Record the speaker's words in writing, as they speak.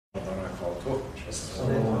وبرکاته.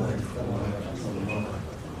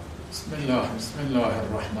 بسم الله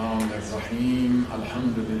الرحمن الرحیم.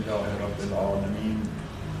 الحمد لله رب العالمین.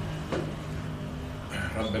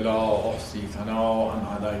 رب لا احصی ثناء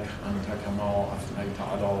علیک انت کما اثنیت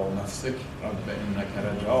علی نفسک. رب انک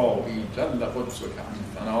رجایی جل قدسک عن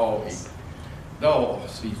ثنایی. لا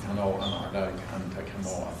احصی ثناء علیک انت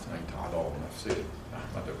کما اثنیت علی نفسک.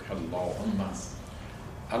 احمدک اللهم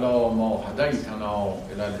علی ما هدیتنا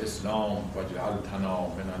الی الاسلام وجعلتنا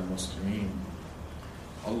من المسلمین.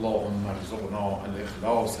 اللهم ارزقنا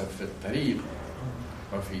الاخلاص في الطريق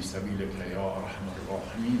وفي سبيلك يا ارحم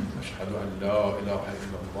الراحمين. اشهد ان لا اله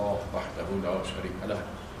الا الله وحده لا شريك له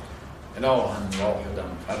الها واحدا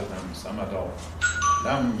فردا صمدا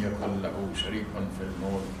لم يكن له شريك في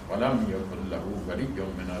الملك ولم يكن له ولي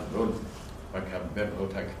من الذل وكبره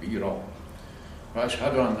تكبيرا.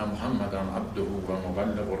 واشهد ان محمدا عبده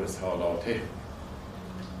ومبلغ رسالاته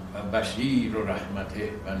وبشير رحمته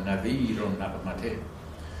ونذير نقمته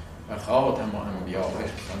وخاتم انبیائه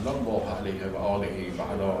صلی الله علیه و آله و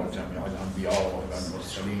علی جمیع الانبیاء و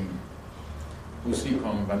المرسلین.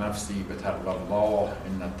 اوصیکم و نفسی بتقوی الله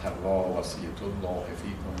ان التقوی وصیة الله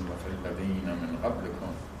فیکم و فی الذین من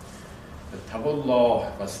قبلکم. اتقوا الله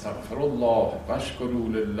واستغفروا الله واشکروا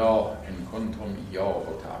لله ان کنتم ایاه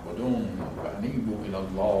تعبدون و انیبوا الی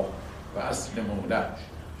الله و اسلموا له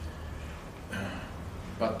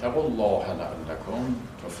واتقوا الله لعلکم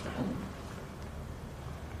تفلحون.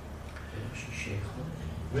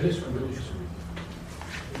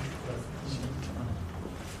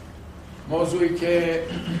 موضوعی که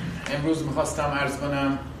امروز میخواستم عرض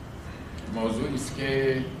کنم موضوعی است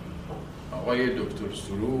که آقای دکتر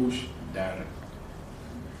سروش در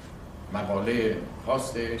مقاله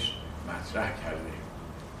خاصش مطرح کرده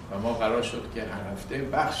و ما قرار شد که هر هفته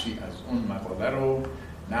بخشی از اون مقاله رو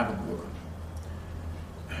نقد بکنیم.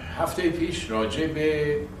 هفته پیش راجع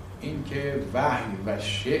به این که وحی و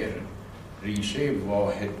شعر ریشه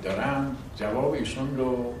واحد دارن جواب ایشون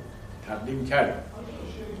رو تقدیم کرد.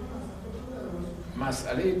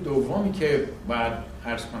 مسئله دومی که باید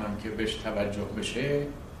عرض کنم که بهش توجه بشه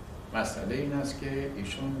مسئله این است که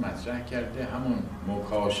ایشون مطرح کرده همون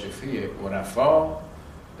مکاشفه عرفا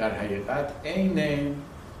در حقیقت عین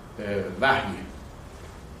وحی،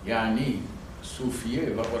 یعنی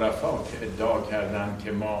صوفیه و عرفا که ادعا کردن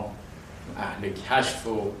که ما اهل کشف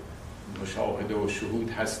و مشاهده و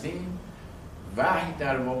شهود هستیم، وحی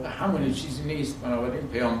در واقع همون چیزی نیست. بنابراین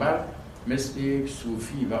پیامبر مثل یک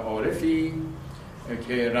صوفی و عارفی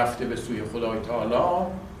که رفته به سوی خدای تعالی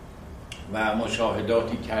و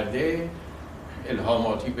مشاهداتی کرده،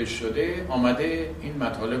 الهاماتی بهش شده، آمده این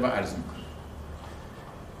مطالب رو عرض میکنه.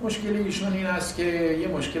 مشکل ایشون این است که یه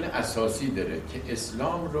مشکل اساسی داره که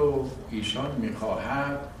اسلام رو ایشان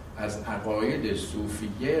میخواهد از عقاید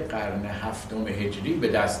صوفیه قرن 7 هجری به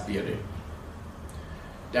دست بیاره،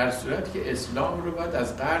 در صورتی که اسلام رو باید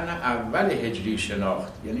از قرن اول هجری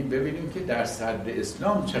شناخت. یعنی ببینیم که در صدر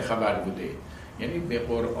اسلام چه خبر بوده، یعنی به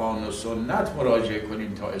قرآن و سنت مراجعه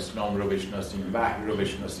کنیم تا اسلام رو بشناسیم، وحی رو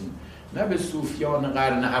بشناسیم، نه به صوفیان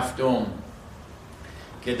قرن 7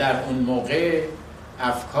 که در اون موقع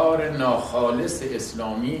افکار ناخالص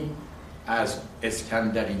اسلامی از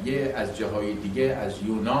اسکندریه، از جاهای دیگه، از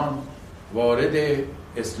یونان وارد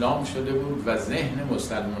اسلام شده بود و ذهن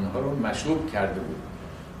مسلمان ها رو مشوب کرده بود.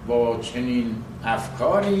 با چنین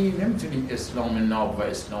افکاری نمیتونیم اسلام ناب و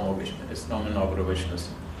اسلام ناب رو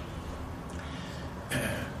بشناسیم.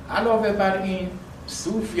 علاوه بر این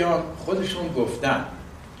صوفیان خودشون گفتن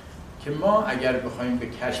که ما اگر بخوایم به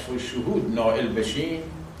کشف و شهود نائل بشیم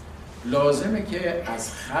لازمه که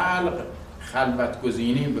از خلوت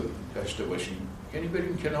گزینی داشته باشیم، یعنی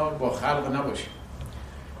بریم کنار، با خلق نباشیم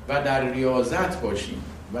و در ریاضت باشیم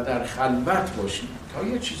و در خلوت باشیم تا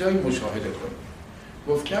یه چیزایی مشاهده کنیم.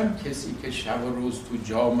 گفتن کسی که شب و روز تو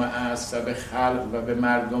جامعه است و به خلق و به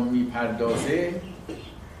مردم میپردازه،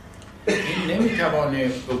 این نمیتوانه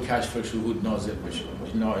به کشف و شهود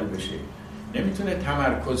نائل بشه، نمیتونه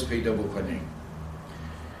تمرکز پیدا بکنه.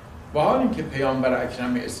 با حال اینکه پیامبر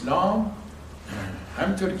اکرم اسلام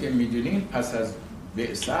همینطور که میدونید پس از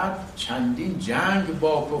بعثت چندین جنگ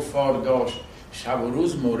با کفار داشت، شب و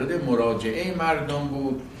روز مورد مراجعه مردم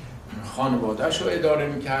بود، خانواده‌اش رو اداره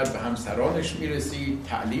میکرد، به همسرانش میرسید،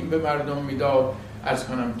 تعلیم به مردم میداد، عرض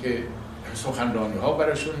کنم که سخنرانی ها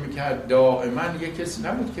براشون میکرد. دائما یک کسی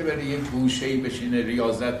نبود که برای یک گوشه‌ای بشینه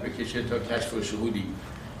ریاضت بکشه تا کشف و شهودی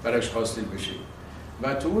براش حاصل بشه.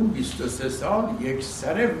 و تو اون 23 سال یک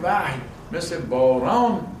سر وحی مثل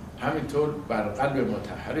باران همینطور بر قلب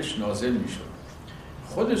مطهرش نازل میشد.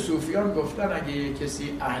 خود صوفیان گفتن اگه یک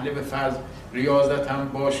کسی اهل به فرض ریاضت هم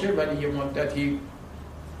باشه ولی یه مدتی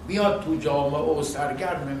بیاد تو جامعه و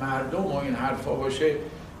سرگرم مردم و این حرفا باشه،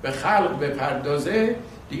 به خلق بپردازه،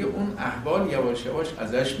 دیگه اون احوال یواش یواش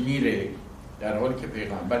ازش میره، در حالی که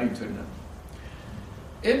پیغمبر اینطوری نبود.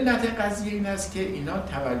 علت قضیه این است که اینا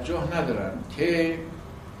توجه ندارن که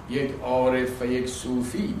یک عارف و یک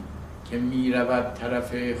صوفی که میرود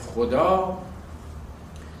طرف خدا،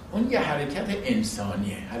 اون یه حرکت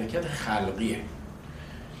انسانیه، حرکت خلقیه.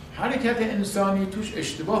 حرکت انسانی توش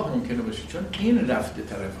اشتباه ممکنه باشه، چون این رفته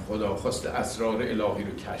طرف خدا، خواسته اسرار الهی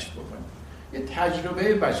رو کشف بکنه. یه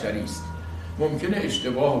تجربه بشری است، ممکنه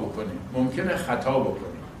اشتباه بکنه، ممکنه خطا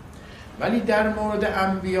بکنه، ولی در مورد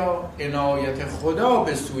انبیا عنایت خدا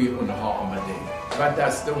به سوی اونها آمده و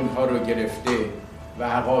دست اونها رو گرفته و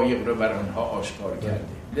حقایق رو بر اونها آشکار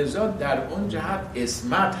کرده. لذا در اون جهت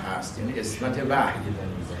عصمت هست، یعنی عصمت وحی.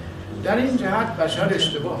 در این جهت بشر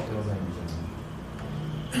اشتباه داره.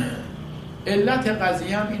 علت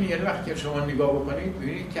قضیه هم اینه، یعنی وقتی که شما نگاه بکنید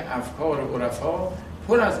ببینید که افکار عرفا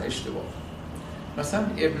پر از اشتباه. مثلا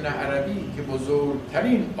ابن عربی که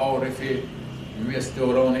بزرگترین عارف مثل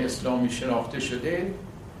دوران اسلامی شناخته شده،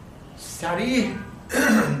 صریح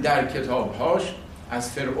در کتابهاش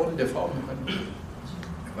از فرعون دفاع میکنه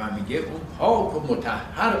و میگه اون پاک و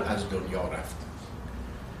مطهر از دنیا رفت،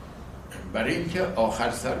 برای اینکه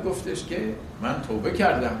آخر سر گفتش که من توبه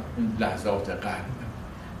کردم اون لحظات قهر،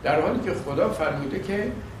 در حالی که خدا فرموده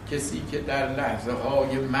که کسی که در لحظه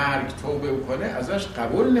های مرگ توبه کنه ازش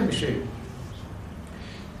قبول نمیشه.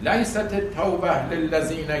 لیست التوبه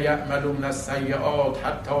للذین یعملون السیئات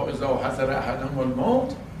حتی اذا حضر احدهم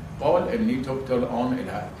الموت قال انی تبت الان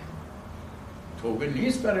الیک. توبه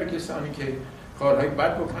نیست برای کسانی که کارهای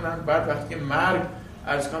بد بکنن، بعد وقتی مرگ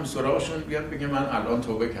از کم سراغشون بیاد بگه من الان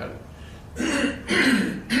توبه کردم.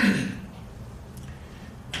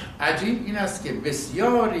 عجیب این است که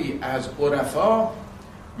بسیاری از عرفا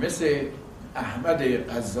مثل احمد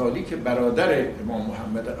غزالی که برادر امام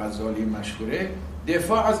محمد غزالی مشهوره،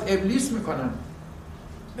 دفاع از ابلیس میکنن،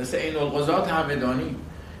 مثل این القضات همدانی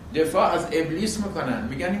دفاع از ابلیس میکنن،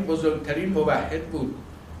 میگن این بزرگترین موحد بود،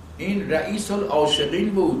 این رئیس العاشقین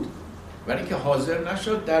بود، ولی که حاضر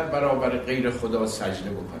نشد در برابر غیر خدا سجده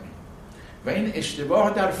بکنه. و این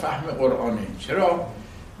اشتباه در فهم قرآنه. چرا؟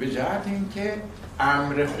 به جهت اینکه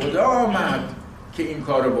امر خدا آمد که این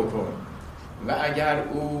کارو بکن و اگر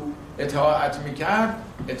او اطاعت میکرد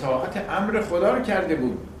اطاعت امر خدا رو کرده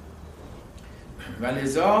بود. و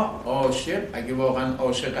لذا عاشق اگه واقعا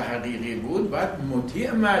عاشق حقیقی بود باید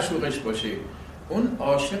مطیع معشوقش باشه. اون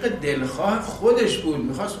عاشق دلخواه خودش بود،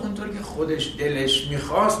 میخواست اونطور که خودش دلش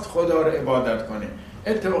میخواست خدا رو عبادت کنه.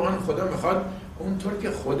 اتفاقا خدا میخواد اونطور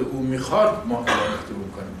که خود او میخواد ما عبادت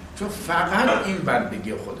کنیم، چون فقط این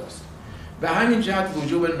بندگی خداست. به همین جهت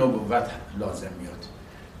وجوب نبوت لازم میاد،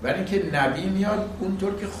 ولی اینکه نبی میاد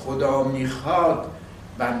اونطور که خدا میخواد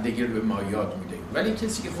بندگی رو به ما یاد میده. ولی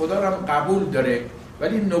کسی که خدا رو هم قبول داره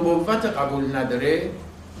ولی نبوت قبول نداره،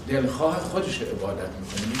 دلخواه خودش رو عبادت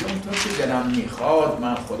میکنه، میگه اونطور که دلم میخواد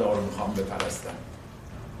من خدا رو میخوام بپرستم،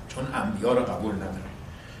 چون انبیا رو قبول نداره.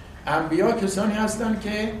 انبیا کسانی هستن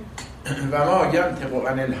که و ما ینطق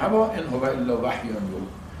عن الهوی ان هو الا وحی یوحی،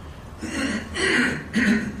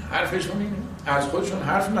 حرفشون اینه، از خودشون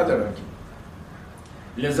حرف ندارن.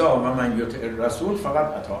 لذا و من یطع الرسول فقط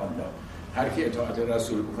اطاع الله، هر کی اطاعت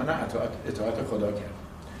رسول بکنه اطاعت خدا کرد.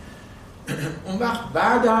 اون وقت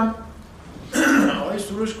بعدم آقای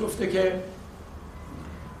سروش گفته که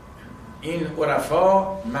این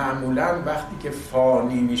عرفا معمولا وقتی که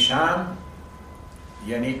فانی میشن،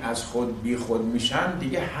 یعنی از خود بی خود میشن،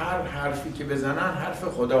 دیگه هر حرفی که بزنن حرف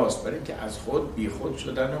خداست، برای اینکه از خود بی خود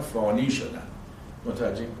شدن و فانی شدن.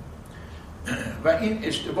 متوجه؟ و این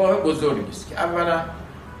اشتباه بزرگی است که اولا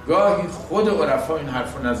گاهی خود عرفا این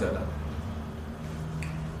حرفو نزدن.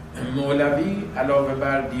 مولوی علاوه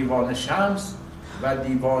بر دیوان شمس و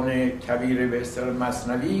دیوان کبیر به اصطلاح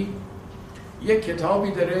مثنوی یک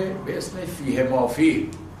کتابی داره به اسم فیه مافی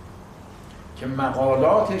که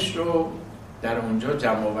مقالاتش رو در اونجا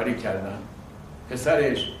جمع آوری کردن.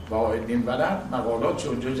 پسرش بهاءالدین بلند مقالاتش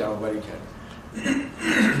اونجا جمع آوری کرد.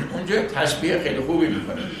 اونجا تشبیه خیلی خوبی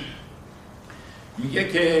میکنه، میگه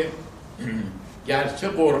که گرچه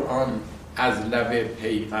قرآن از لب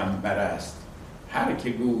پیغمبر است، هر که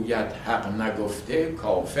گوید حق نگفته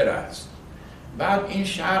کافر است. بعد این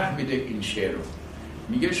شرح میده این شعر رو،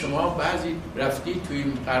 میگه شما بعضی رفتید توی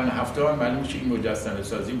این قرن هفتم، معلوم میشه این مجسمه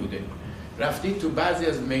سازی بوده، رفتید تو بعضی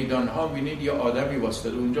از میدان ها بینید یه آدمی واسطه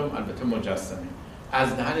اونجا، البته مجسمه،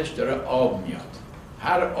 از دهنش داره آب میاد.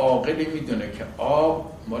 هر عاقلی میدونه که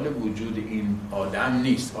آب مال وجود این آدم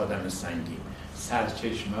نیست، آدم سنگین،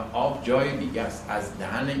 سرچشمه آب جای دیگه است، از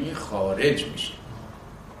دهن این خارج میشه.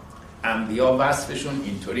 انبیا وصفشون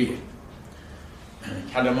اینطوریه.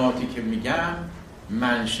 کلماتی که میگن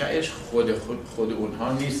منشأش خود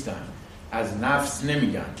اونها نیستن، از نفس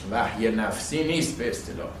نمیگن، وحی نفسی نیست، به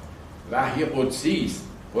اصطلاح وحی قدسی است.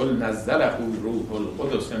 قل نزله روح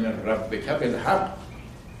القدس من ربک بالحق،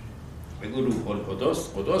 بگو روح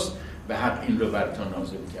قدس به حق این رو بر تو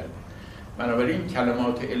نازل کرده. بنابراین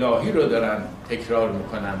کلمات الهی رو دارن تکرار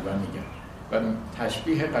میکنن و میگن و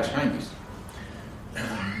تشبیه قشنگی است.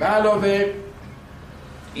 به علاوه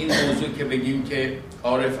این موضوع که بگیم که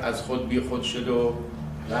عارف از خود بی خود شد و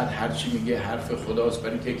بعد هرچی میگه حرف خداست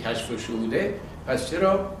برای که کشف و شهوده، پس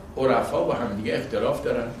چرا عرفا با هم دیگه اختلاف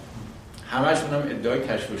دارن؟ همشون هم ادعای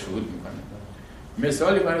کشف و شهود میکنن.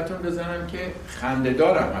 مثالی براتون بزنم که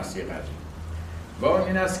خنده‌دارم هست یه قدر. با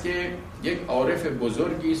این است که یک عارف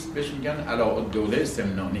بزرگی است بهش میگن علاءالدوله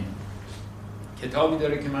سمنانی، کتابی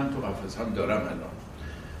داره که من تو قفسه‌ام دارم الان.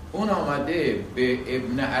 اون آمده به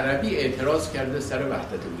ابن عربی اعتراض کرده سر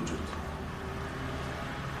وحدت وجود.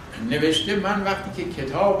 نوشته من وقتی که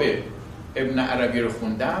کتاب ابن عربی رو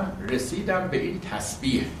خوندم رسیدم به این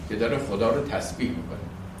تسبیح که داره خدا رو تسبیح میکنه.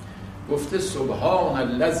 گفته سبحان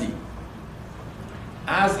الذی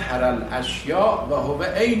اظهر الاشیاء و هو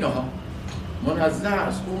عینها، منزه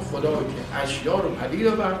است اون خدا که اشیا رو پدید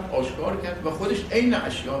آورد، آشکار کرد و خودش عین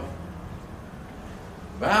اشیا.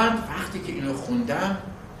 بعد وقتی که اینو خوندم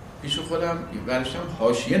پیش خودم برشتم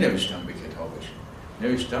حاشیه نوشتم به کتابش،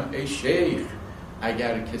 نوشتم ای شیخ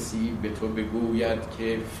اگر کسی به تو بگوید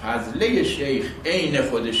که فضله شیخ عین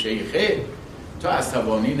خود شیخه، تو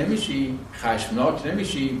عصبانی نمیشی؟ خشمناک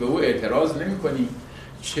نمیشی؟ به او اعتراض نمی کنی؟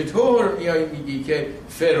 چطور میای میگی که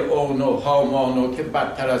فرعون و هامان که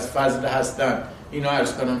بدتر از فضل هستن اینا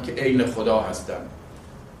عرض کنم که عین خدا هستن؟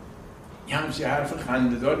 یه همچه حرف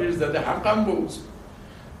خنده‌داری زده، حقم بود.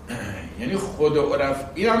 یعنی خود عرف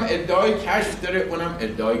اینم ادعای کشف داره، اونم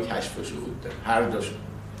ادعای کشف و شهود داره، هر دوشون.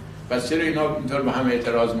 پس چرا اینا اینطور به هم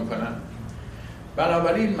اعتراض میکنن؟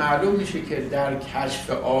 بنابراین معلوم میشه که در کشف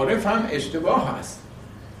عارف هم اشتباه هست،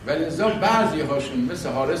 ولذا بعضی هاشون مثل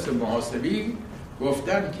حارس محاسبی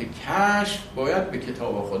گفتن که کشف باید به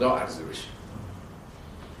کتاب خدا عرضه بشه.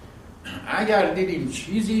 اگر دیدیم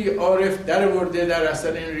چیزی عارف در ورده در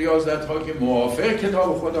اصل این ریاضت ها که موافق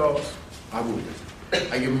کتاب خداست قبول ده.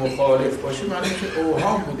 اگه مخالف باشه معنی که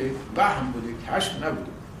اوهام بوده، وهم بوده، کشف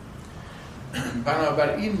نبوده.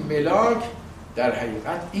 بنابراین ملاک در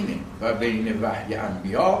حقیقت اینه و بین وحی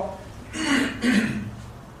انبیا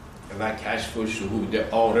و کشف و شهود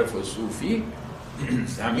عارف و صوفی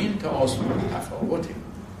زمین تا آسمان تفاوته.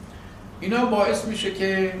 اینا باعث میشه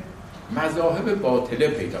که مذاهب باطله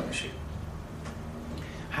پیدا میشه.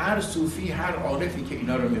 هر صوفی، هر عارفی که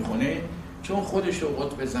اینا رو میخونه چون خودش رو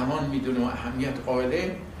قطب زمان میدونه و اهمیت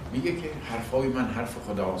قائله، میگه که حرفای من حرف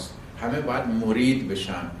خداست، همه باید مرید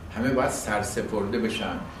بشن، همه باید سرسپرده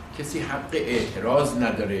بشن، کسی حق اعتراض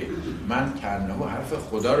نداره، من کنه حرف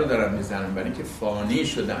خدا رو دارم میزنم برای که فانی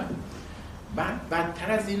شدن.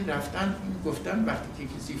 بدتر از این رفتن این گفتن وقتی که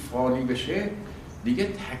کسی فانی بشه دیگه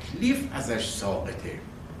تکلیف ازش ساقطه.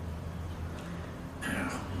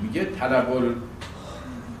 میگه طلب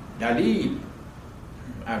الدلیل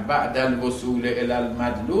بعد الوصول الی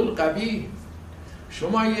المدلول قبیح.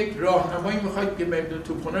 شما یک راهنمایی میخواید که میدون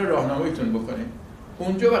توپخونه راهنماییتون بکنه،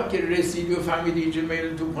 اونجا وقتی رسیدی و فهمیدی اینجا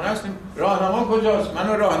میدون توپخونه هست، راهنما کجاست؟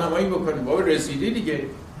 منو راهنمایی بکنی. بابا رسیدی دیگه.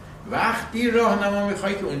 وقتی راهنما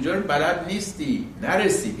میخوای که اونجا رو بلد نیستی،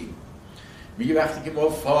 نرسیدی. میگه وقتی که ما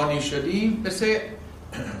فانی شدیم مثل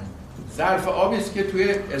ظرف آبی است که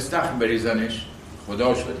توی استخر بریزنش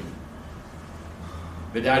خدا شدیم،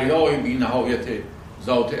 به دریای بی نهایت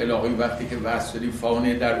ذات الهی وقتی که وصل شدیم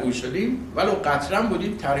فانی در او شدیم، ولو قطرم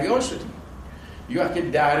بودیم دریا شدیم. یا وقتی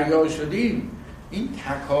دریا شدیم این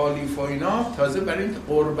تکالیف و اینا تازه برای اینکه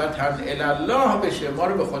قربتن الله بشه، ما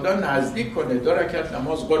رو به خدا نزدیک کنه. 2 رکعت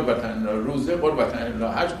نماز قربتن الله، روزه قربتن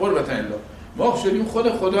الله، حج قربتن الله، ما شدیم خود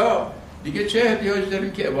خدا دیگه. چه احتیاج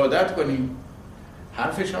داریم که عبادت کنیم؟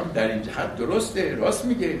 حرفش هم در این جهت درسته، راست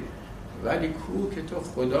میگه، ولی کو که تو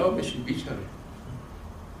خدا بشی بیچاره.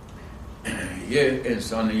 یه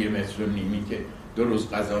انسان 1.5 متر که 2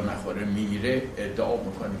 روز غذا نخوره میمیره، ادعا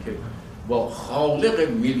میکنه که با خالق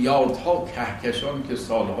میلیاردها کهکشان که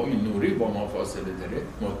سالهای نوری با ما فاصله داره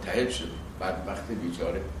متحد شده. بدبخت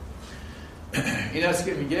بیچاره. این است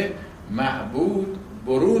که میگه معبود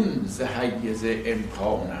برون ز حیز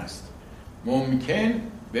امکان است، ممکن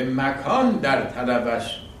به مکان در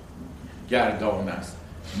طلبش گردان است.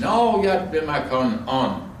 ناید به مکان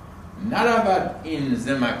آن، نرود این ز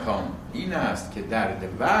مکان. این است که درد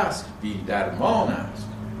وصل بی درمان است.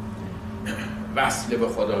 وصل به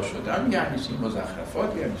خدا شدن یعنی چی؟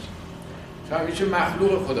 مزخرفات یعنی چی؟ همیشه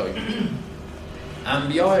مخلوق خدایی.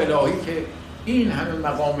 انبیاء الهی که این همه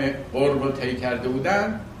مقام قرب رو طی کرده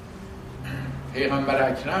بودن، پیغمبر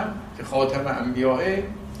اکرم که خاتم انبیاء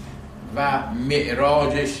و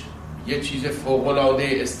معراجش یه چیز فوق‌العاده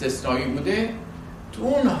استثنایی بوده، تو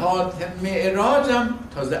اون حالت معراج هم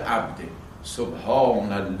تازه عبده.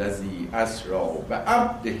 سبحان الذی اسری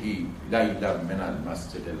بعبده لیلا من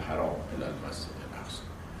المسجد الحرام الی المسجد الاقصی.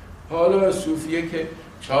 حالا صوفیه که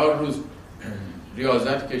 4 روز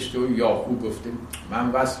ریاضت کشته و یاهو گفته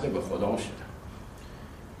من وصل به خدا شدم.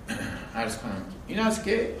 عرض کنم این است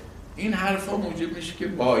که این حرفا موجب میشه که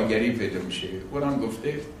بایگری پیدا میشه. اونم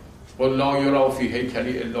گفته قل لا یری فی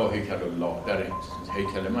هیکلی الا هیکل الله، در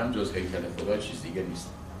هیکل من جز هیکل خدا چیز دیگه نیست.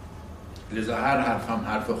 لذا هر حرفم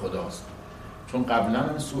حرف خداست. چون قبلا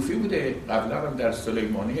هم صوفی بوده، قبلا هم در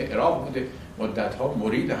سلیمانی عراق بوده، مدت‌ها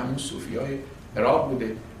مرید همون صوفیای عراق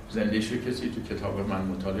بوده. زندگیشو کسی تو کتاب من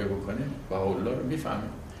مطالعه بکنه بهاءالله رو میفهمه.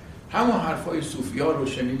 همون حرفای صوفیا رو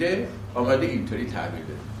شنیده، آمده اینطوری تعبیر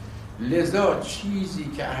بده. لذا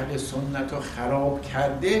چیزی که اهل سنت رو خراب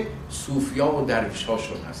کرده صوفیا و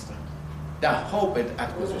درویش‌هاشون هستن. 10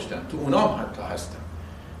 بدعت گذاشتن، تو اونام حتی هستن.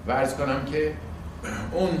 و عرض کنم که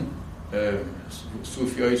اون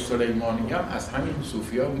صوفیای سلیمانی هم از همین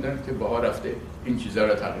صوفیا بودن که باها رفته این چیزا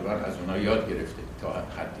رو تقریبا از اونها یاد گرفته تا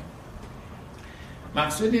حدی.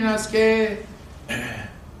 مقصود این است که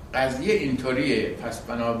قضیه اینطوریه. پس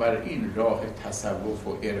بنابراین راه تصوف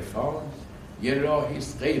و عرفان یه راهی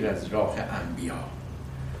است غیر از راه انبیا.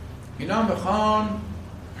 اینا میخوان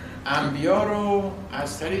انبیا رو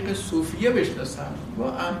از طریق صوفیه بشناسن و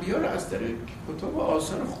انبیا رو از طریق کتب و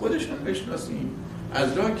آثار خودشون بشناسیم،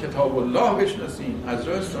 از راه کتاب الله بشناسیم، از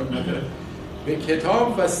راه سنت به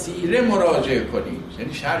کتاب و سیره مراجعه کنیم،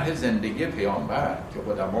 یعنی شرح زندگی پیامبر که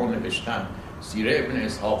قدما نوشتن، سیره ابن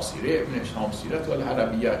اسحاق، سیره ابن هشام، سیرت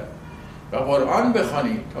العربیه و قرآن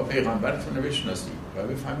بخوانید تا پیغمبرتون رو بشناسید و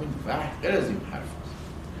بفهمید وحی غیر از این حرف است.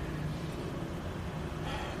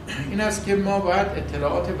 این است که ما باید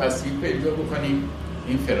اطلاعات وسیع پیدا بکنیم،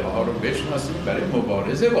 این فرقه ها رو بشناسیم برای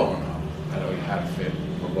مبارزه با اونها. برای حرف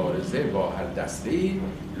مبارزه با هر دسته‌ای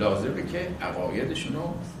لازمه که عقایدشون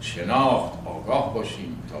رو شناخت، آگاه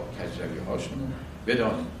باشیم تا کجروی هاشون رو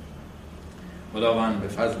بدانیم. خداوند به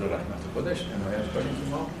فضل و رحمت خودش عنایت کنیم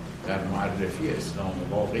که ما در معرفی اسلام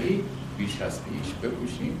واقعی بیش از پیش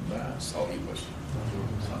بکوشیم و سعی باشیم.